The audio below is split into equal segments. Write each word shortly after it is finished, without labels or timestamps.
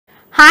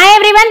Hi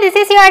everyone, this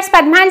is yours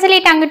Padmanjali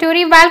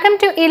Tanguturi. Welcome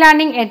to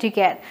e-learning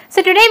educare. So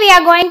today we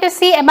are going to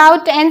see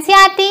about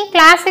NCERT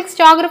Class 6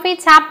 Geography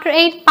Chapter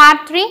 8 Part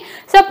 3.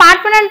 So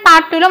Part 1 and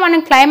Part 2 lo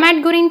manam climate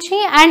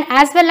gurinchi and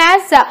as well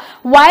as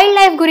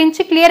wildlife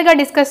gurinchi clear ga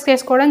discuss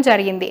chesukodam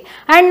jarigindi.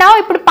 And now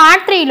ippudu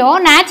Part 3 lo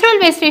natural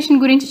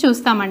vegetation gurinchi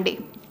chustamandi.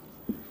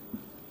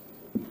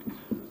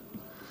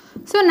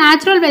 So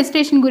natural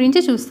vegetation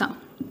gurinchi chustam.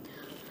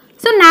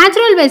 So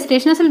natural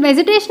vegetation, asal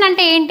vegetation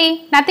ante enti?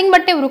 Nothing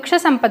but a vruksha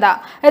sampada.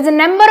 It's a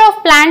number of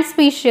plant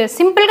species.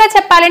 Simple ga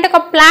cheppalante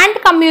oka plant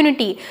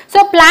community.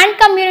 So plant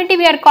community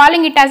we are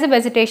calling it as a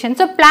vegetation.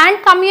 So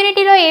plant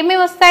community lo emi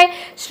vastayi?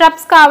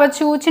 Shrubs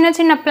kavachu,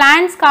 chinna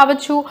plants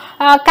kavachu,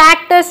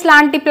 cactus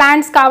lanti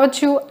plants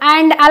kavachu,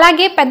 and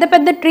alage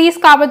pedda trees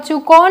kavachu,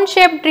 cone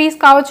shaped trees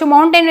kavachu,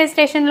 mountain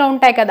vegetation lo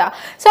untayi kada.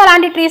 So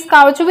alanti trees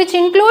kavachu, which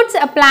includes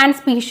a plant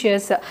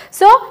species.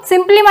 So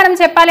simply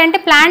manam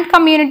cheppalante plant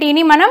community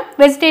ni manam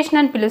vegetation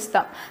అని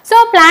పిలుస్తాం. So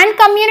plant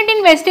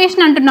కమ్యూనిటీని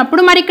vegetation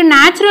అంటున్నప్పుడు మరి ఇక్కడ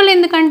natural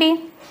ఎందుకండి?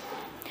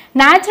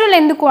 Natural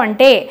ఎందుకు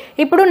అంటే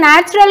ఇప్పుడు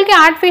న్యాచురల్కి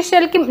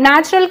ఆర్టిఫిషియల్కి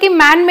న్యాచురల్కి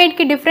man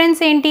మేడ్కి difference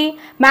ఏంటి?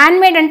 మ్యాన్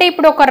మేడ్ అంటే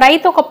ఇప్పుడు ఒక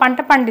రైతు ఒక పంట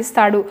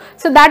పండిస్తాడు.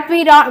 So that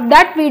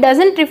we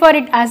doesn't prefer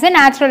it as a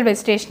natural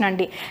vegetation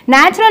అండి.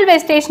 న్యాచురల్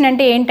వెజిటేషన్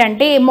అంటే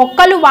ఏంటంటే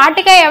మొక్కలు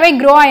వాటికై అవే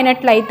గ్రో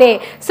అయినట్లయితే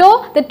so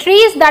the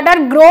trees that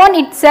are grown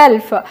it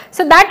self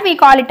so that we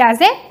call it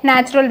as a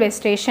natural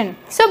vegetation.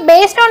 So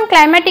based on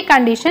climatic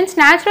conditions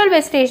natural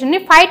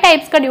వెజిటేషన్ని 5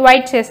 టైప్స్గా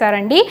divide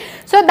చేశారండి.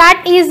 So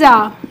that is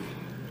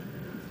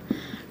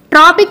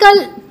tropical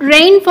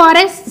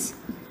rainforests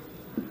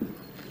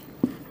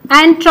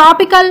and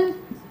tropical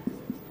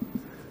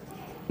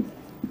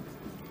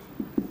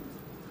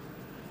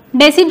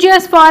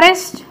deciduous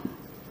forest,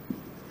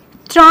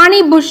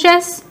 thorny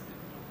bushes,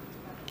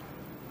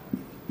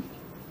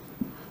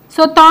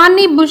 so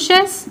thorny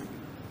bushes.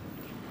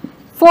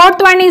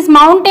 Fourth one is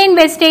mountain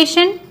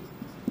vegetation,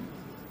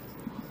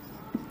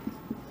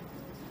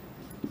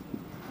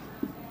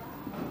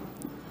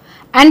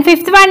 and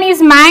fifth one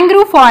is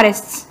mangrove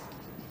forests.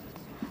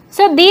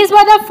 So these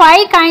were the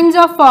 5 kinds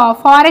of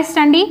forest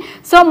andi.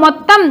 So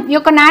mottam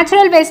yoka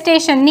natural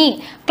vegetation ni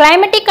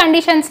climatic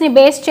conditions ni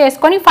base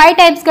cheskoni 5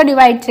 types ga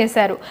divide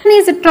chesaru. One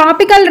is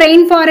tropical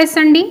rainforest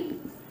andi.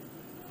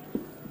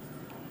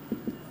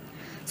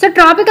 So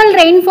tropical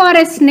rain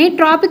ఫారెస్ట్ని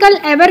tropical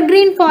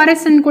evergreen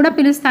forest అని కూడా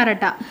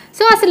పిలుస్తారట.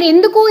 So అసలు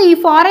ఎందుకు ఈ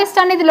forest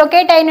అనేది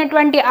locate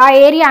అయినటువంటి ఆ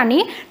ఏరియాని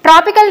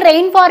ట్రాపికల్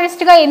రెయిన్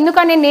ఫారెస్ట్గా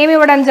ఎందుకని నేమ్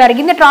ఇవ్వడం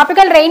జరిగింది?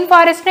 ట్రాపికల్ రెయిన్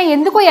ఫారెస్ట్ని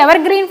ఎందుకు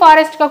ఎవర్గ్రీన్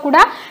ఫారెస్ట్గా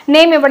కూడా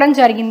నేమ్ ఇవ్వడం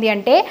జరిగింది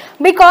అంటే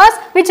because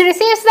which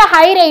receives the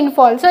high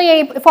rainfall. So ఈ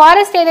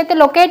ఫారెస్ట్ ఏదైతే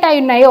లొకేట్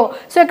అయి ఉన్నాయో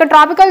సో ఇక్కడ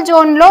ట్రాపికల్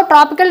జోన్లో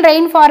ట్రాపికల్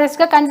రెయిన్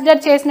ఫారెస్ట్గా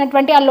కన్సిడర్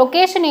చేసినటువంటి ఆ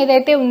లొకేషన్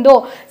ఏదైతే ఉందో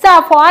సో ఆ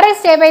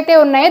ఫారెస్ట్ ఏవైతే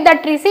ఉన్నాయో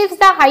that receives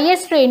the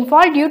highest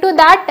rainfall due to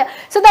that.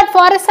 So that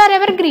forest are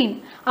evergreen.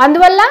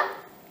 అందువల్ల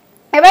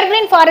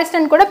ఎవర్గ్రీన్ ఫారెస్ట్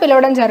అని కూడా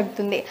పిలవడం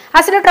జరుగుతుంది.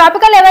 అసలు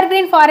ట్రాపికల్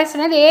ఎవర్గ్రీన్ ఫారెస్ట్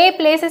అనేది ఏ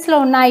ప్లేసెస్లో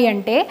ఉన్నాయి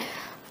అంటే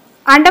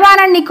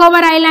అండమాన్ అండ్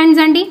నికోబార్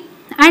ఐలాండ్స్ అండి,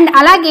 అండ్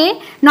అలాగే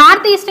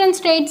north eastern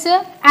states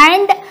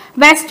and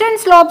western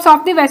slopes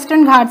of the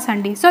western Ghats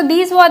అండి. So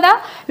these were the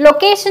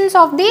locations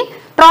of the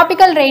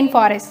tropical rain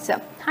forests.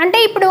 అంటే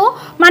ఇప్పుడు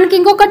మనకి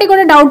ఇంకొకటి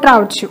కూడా డౌట్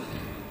రావచ్చు,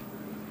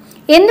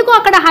 ఎందుకు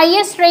అక్కడ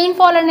హైయెస్ట్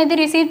రెయిన్ఫాల్ అనేది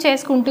రిసీవ్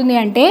చేసుకుంటుంది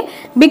అంటే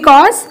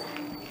because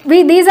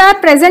these are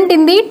present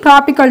in the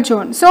tropical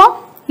zone. So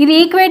ఇది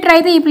ఈక్వేటర్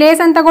అయితే ఈ ప్లేస్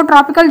అంతా కూడా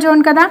ట్రాపికల్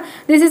జోన్ కదా,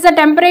 this is the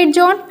temperate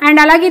zone and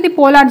అలాగే ఇది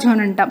పోలార్ జోన్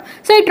అంటాం.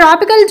 సో ఈ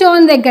ట్రాపికల్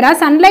జోన్ దగ్గర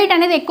సన్లైట్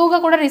అనేది ఎక్కువగా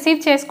కూడా రిసీవ్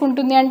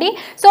చేసుకుంటుంది అండి.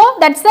 So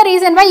that's the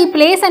reason why ఈ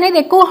ప్లేస్ అనేది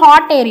ఎక్కువ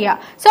హాట్ ఏరియా.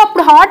 సో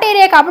అప్పుడు హాట్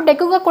ఏరియా కాబట్టి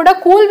ఎక్కువగా కూడా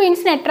కూల్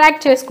విండ్స్ని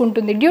అట్రాక్ట్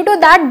చేసుకుంటుంది. Due to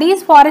that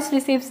these forest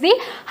receives the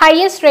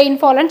highest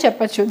rainfall అని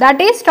చెప్పొచ్చు.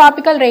 That is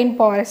tropical rain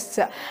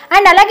forests.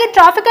 And అలాగే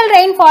ట్రాపికల్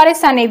రెయిన్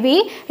ఫారెస్ట్ అనేవి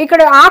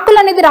ఇక్కడ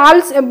ఆకులు అనేది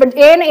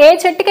ఏ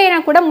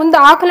చెట్టుకైనా కూడా ముందు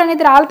ఆకులు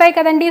అనేది రాలుతాయి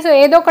కదండి. సో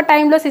ఏదో ఒక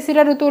టైంలో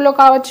శిశిర ఋతువులో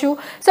కావచ్చు.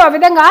 సో ఆ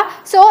విధంగా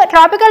సో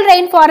ట్రాపికల్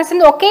రెయిన్ ఫారెస్ట్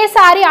అనేది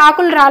ఒకేసారి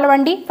ఆకులు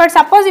రాలవండి. ఫర్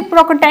సపోజ్ ఇప్పుడు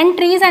ఒక 10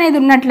 ట్రీస్ అనేది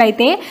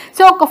ఉన్నట్లయితే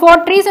సో ఒక 4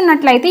 ట్రీస్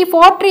ఉన్నట్లయితే ఈ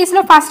 4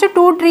 ట్రీస్లో ఫస్ట్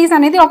 2 ట్రీస్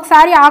అనేది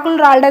ఒకసారి ఆకులు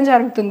రాలడం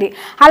జరుగుతుంది.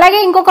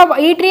 అలాగే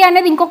ఈ ట్రీ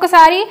అనేది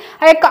ఇంకొకసారి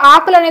ఆ యొక్క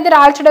ఆకులు అనేది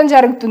రాల్చడం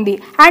జరుగుతుంది.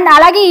 అండ్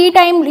అలాగే ఈ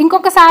టైం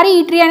ఇంకొకసారి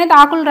ఈ ట్రీ అనేది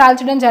ఆకులు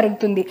రాల్చడం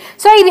జరుగుతుంది.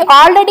 సో ఇది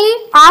ఆల్రెడీ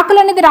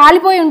ఆకులు అనేది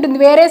రాలిపోయి ఉంటుంది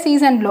వేరే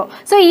సీజన్లో.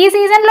 సో ఈ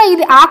సీజన్లో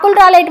ఇది ఆకులు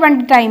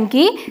రాలేటువంటి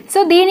టైంకి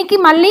సో దీనికి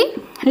మళ్ళీ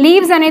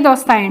లీవ్స్ అనేది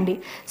వస్తాయండి.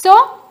 So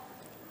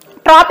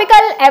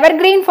tropical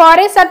evergreen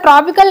forest are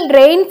tropical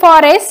rain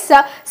forest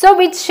so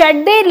which shed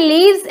there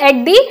leaves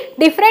at the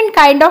different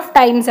kind of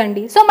times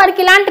అండి. సో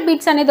మనకి ఇలాంటి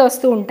బిట్స్ అనేది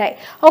వస్తూ ఉంటాయి.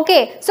 Okay,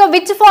 so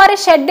which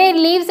forest shed there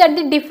leaves at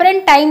the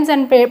different times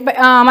అని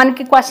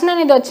మనకి question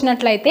అనేది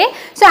వచ్చినట్లయితే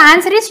so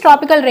answer is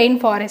tropical rain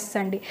forest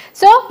అండి.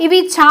 సో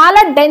ఇవి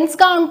చాలా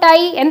డెన్స్గా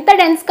ఉంటాయి. ఎంత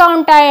డెన్స్గా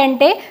ఉంటాయి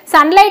అంటే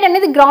సన్లైట్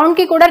అనేది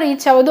గ్రౌండ్కి కూడా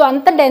రీచ్ అవ్వదు,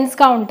 అంత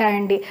డెన్స్గా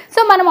ఉంటాయండి.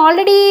 సో మనం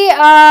ఆల్రెడీ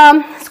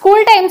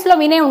స్కూల్ టైమ్స్లో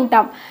వినే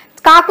ఉంటాం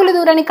కాకులు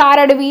దూరని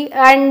కారడవి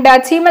అండ్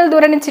చీమలు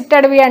దూరని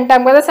చిట్టడవి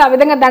అంటాం కదా. సో ఆ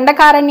విధంగా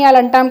దండకారణ్యాలు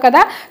అంటాం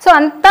కదా. సో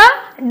అంత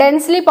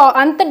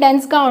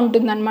డెన్స్గా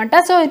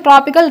ఉంటుందన్నమాట. సో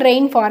ట్రాపికల్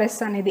రెయిన్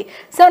ఫారెస్ట్ అనేది.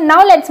 So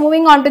now let's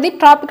moving on to the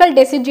tropical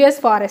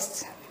డెసిడ్యూయస్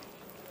forests.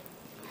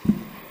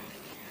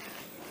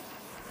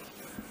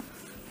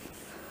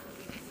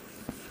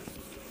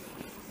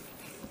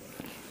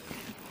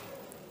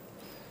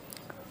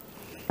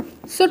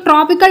 So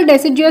tropical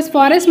deciduous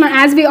forests,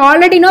 as we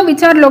already know,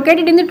 which are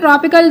located in the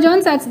tropical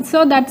zones, so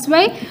that's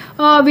why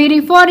we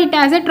refer it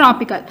as a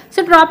tropical. So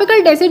tropical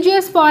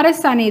deciduous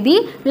forests anedi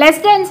less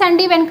dense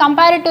andi when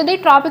compared to the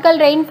tropical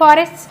rain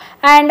forests.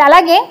 And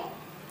alage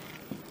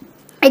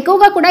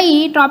ఎక్కువగా కూడా ఈ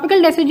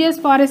tropical డెసిడ్యూయస్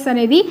forest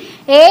అనేది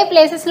ఏ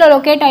ప్లేసెస్లో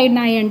locate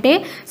అయినాయి అంటే,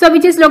 so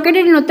which is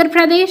located in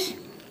Uttar Pradesh,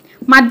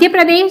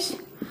 Madhya Pradesh,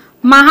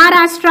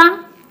 Maharashtra,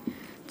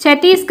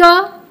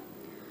 Chhattisgarh,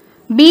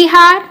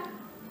 Bihar,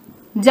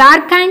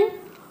 Jharkhand,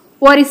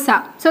 Orissa.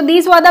 So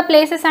these were the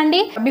places and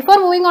before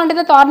moving on to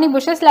the thorny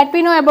bushes, let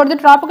me know about the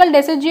tropical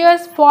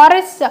deciduous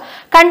forests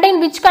contain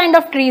which kind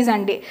of trees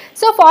andi.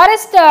 So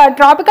forest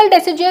tropical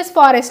deciduous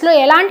forest lo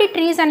elanti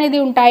trees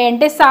anedi untayi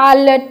ante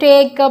sal,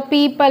 teak,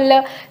 peepal.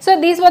 So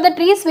these were the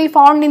trees we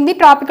found in the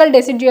tropical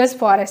deciduous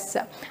forests.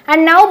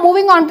 And now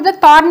moving on to the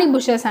thorny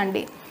bushes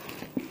andi.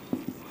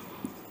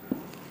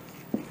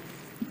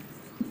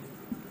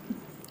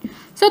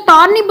 So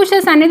thorny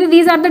bushes అనేది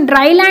these are the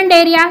dry land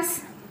areas.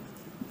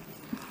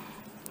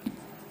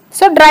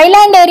 So dry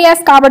land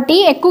areas కాబట్టి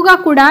ఎక్కువగా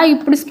కూడా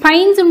ఇప్పుడు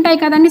spines ఉంటాయి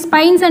కదండి.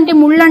 Spines అంటే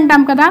ముళ్ళు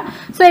అంటాం కదా.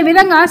 సో ఈ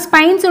విధంగా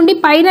స్పైన్స్ ఉండి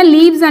పైన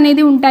లీవ్స్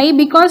అనేది ఉంటాయి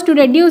because to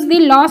reduce the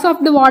loss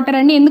of the water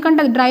అండి.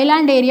 ఎందుకంటే అది డ్రై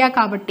ల్యాండ్ ఏరియా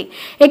కాబట్టి.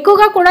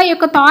 ఎక్కువగా కూడా ఈ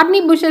యొక్క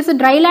thorny bushes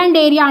dry land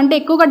area అంటే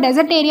ఎక్కువగా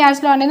డెజర్ట్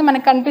ఏరియాస్లో అనేది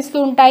మనకు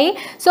కనిపిస్తూ ఉంటాయి.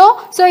 సో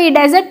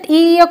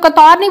ఈ యొక్క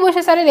థార్నీ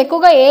బుషెస్ అనేది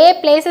ఎక్కువగా ఏ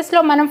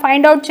ప్లేసెస్లో మనం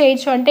ఫైండ్ అవుట్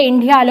చేయొచ్చు అంటే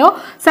ఇండియాలో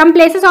some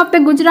places of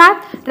the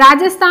Gujarat,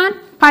 Rajasthan,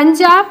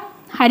 Punjab,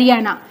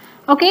 Haryana.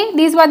 Okay,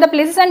 these were the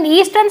places and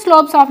eastern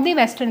slopes of the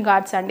western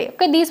ghats andi.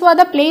 Okay, these were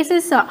the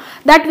places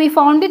that we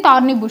found the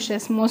thorny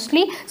bushes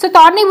mostly. So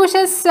thorny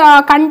bushes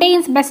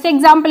contains best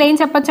example em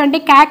cheppochu ante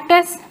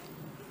cactus,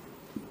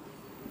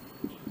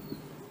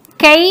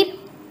 kair,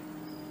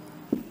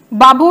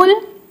 babul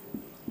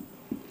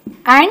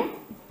and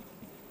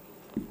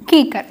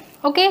kikar.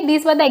 Okay,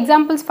 these were the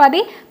examples for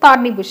the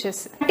thorny bushes.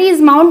 That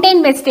is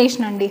mountain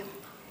vegetation andi.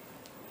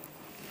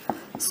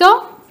 So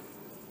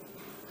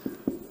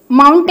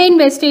mountain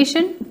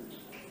vegetation.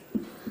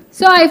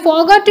 So I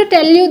forgot to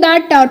tell you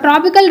that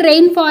tropical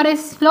rain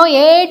forests lo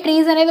A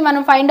trees అనేది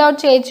మనం find out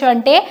చేయొచ్చు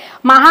అంటే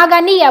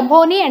మహాగని,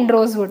 ebony and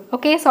rosewood.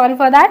 Okay, sorry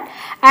for that.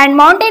 And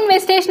mountain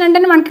vegetation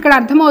అంటే మనకి ఇక్కడ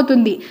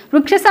అర్థమవుతుంది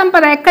వృక్ష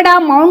సంపద ఎక్కడ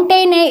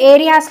మౌంటైన్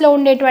ఏరియాస్లో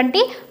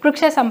ఉండేటువంటి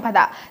వృక్ష సంపద.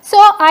 సో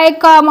ఆ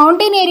యొక్క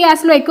మౌంటైన్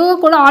ఏరియాస్లో ఎక్కువగా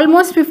కూడా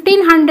ఆల్మోస్ట్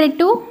 1500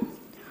 to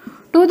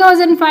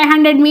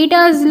 2500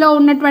 మీటర్స్లో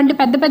ఉన్నటువంటి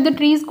పెద్ద పెద్ద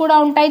ట్రీస్ కూడా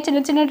ఉంటాయి, చిన్న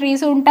చిన్న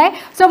ట్రీస్ ఉంటాయి.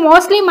 సో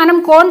మోస్ట్లీ మనం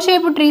కోన్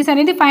షేప్ ట్రీస్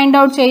అనేది ఫైండ్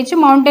అవుట్ చేయొచ్చు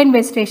mountain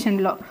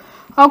వెజిటేషన్లో.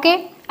 Okay,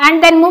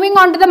 and then moving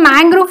on to the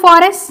mangrove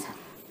forest.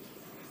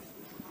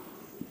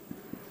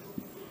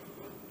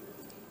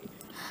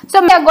 So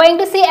we are going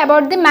to see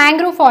about the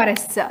mangrove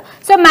forests.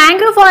 So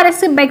mangrove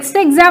forest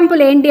best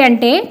example ఏంటి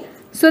అంటే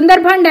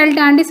Sundarban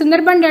delta అండి.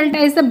 Sundarban delta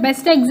is the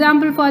best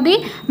example for the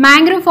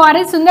mangrove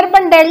forest.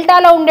 Sundarban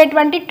డెల్టాలో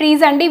ఉండేటువంటి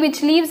trees అండి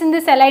which leaves in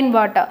the saline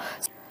water.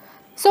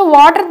 So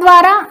water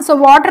ద్వారా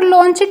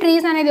వాటర్లోంచి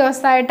trees అనేది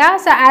వస్తాయట.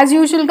 So as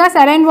యూజువల్గా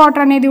saline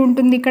water అనేది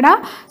ఉంటుంది ఇక్కడ.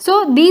 So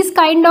these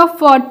kind of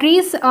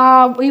trees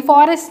ఈ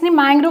ఫారెస్ట్ని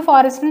మ్యాంగ్రూవ్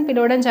ఫారెస్ట్ని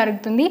పిలవడం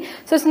జరుగుతుంది.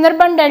 So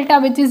Sundarban delta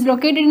which is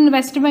located in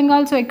west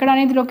Bengal. So ఇక్కడ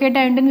అనేది లొకేట్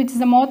అయి ఉంటుంది which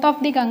is the mouth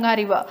of the Ganga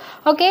river.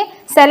 Okay,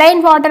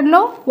 saline water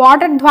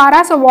ద్వారా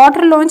సో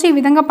వాటర్లోంచి ఈ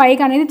విధంగా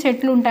పైకి అనేది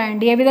చెట్లు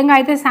ఉంటాయండి. ఏ విధంగా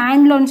అయితే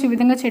శాండ్లోంచి ఈ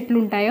విధంగా చెట్లు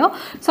ఉంటాయో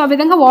సో ఆ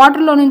విధంగా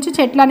వాటర్లో నుంచి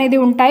చెట్లు అనేది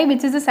ఉంటాయి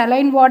which is the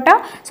saline water.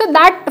 So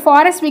that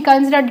forest we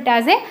considered it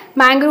as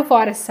mangrove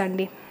forest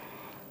అండి.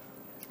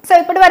 సో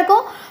ఇప్పటి వరకు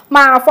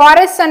మా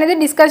ఫారెస్ట్ అనేది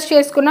డిస్కస్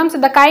చేసుకున్నాం. So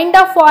the kind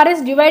of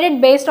forest divided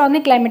based on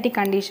the climatic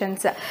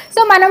conditions. So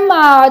మనం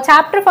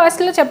చాప్టర్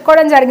ఫస్ట్లో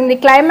చెప్పుకోవడం జరిగింది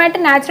climate,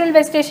 natural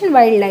vegetation,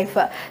 wild life.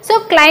 So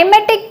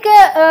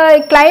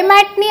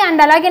క్లైమేట్ని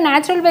and అలాగే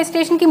న్యాచురల్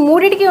వెజిటేషన్కి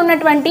మూడిటికి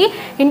ఉన్నటువంటి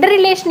ఇంటర్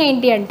రిలేషన్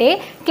ఏంటి అంటే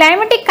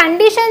క్లైమేటిక్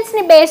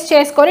కండిషన్స్ని బేస్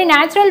చేసుకొని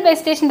natural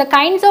vegetation the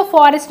kinds of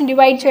ఫారెస్ట్ని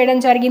divide చేయడం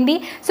జరిగింది.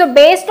 So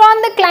based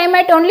on the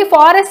climate only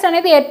forest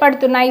అనేది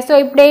ఏర్పడుతున్నాయి. సో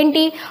ఇప్పుడు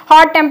ఏంటి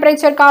హాట్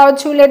టెంపరేచర్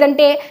కావచ్చు,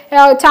 లేదంటే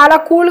చాలా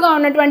కూల్గా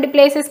ఉన్నటువంటి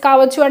ప్లేసెస్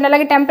కావచ్చు, అండ్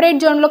అలాగే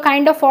టెంపరేట్ జోన్లో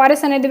కైండ్ ఆఫ్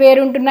ఫారెస్ట్ అనేది వేరు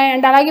ఉంటున్నాయి.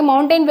 అండ్ అలాగే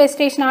మౌంటైన్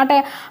వెజిటేషన్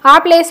ఆ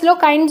ప్లేస్లో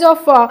కైండ్స్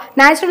ఆఫ్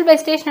న్యాచురల్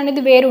వెజిటేషన్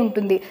అనేది వేరు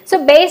ఉంటుంది. So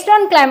based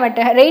on climate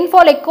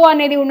rainfall ఎక్కువ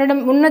అనేది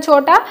ఉన్న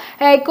చోట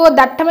ఎక్కువ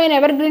దట్టమైన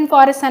ఎవర్గ్రీన్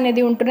ఫారెస్ట్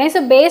అనేది ఉంటున్నాయి.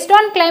 So based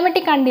on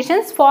climatic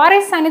conditions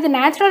forest అనేది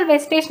న్యాచురల్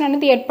వెజిటేషన్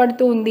అనేది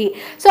ఏర్పడుతూ ఉంది.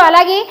 సో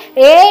అలాగే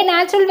ఏ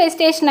న్యాచురల్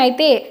వెజిటేషన్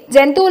అయితే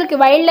జంతువులకి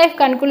వైల్డ్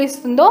లైఫ్కి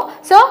అనుకూలిస్తుందో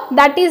so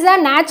that is a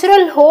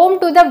natural home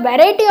to the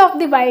variety of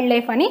the wild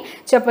life అని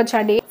చెప్పొచ్చు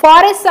అండి.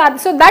 forests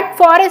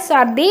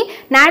are the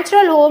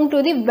natural home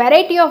to the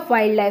variety of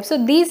wildlife. So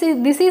this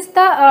is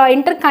the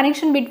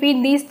interconnection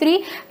between these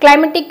three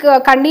climatic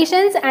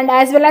conditions and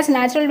as well as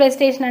natural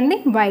vegetation and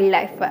the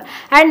wildlife.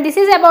 And this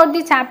is about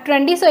the chapter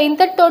andi. So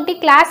ఇంతటితోటి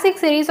classic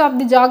series of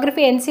the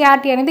geography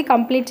NCERT అనేది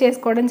complete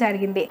చేసుకోవడం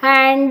జరిగింది.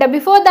 And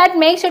before that,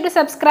 make sure to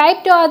subscribe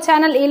to our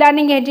channel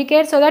e-learning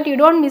educate so that you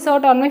don't miss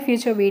out on my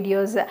future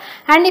videos.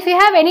 And if you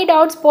have any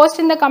doubts, post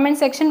in the comment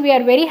section. We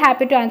are very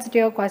happy to answer to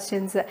your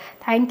questions.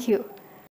 Thank you.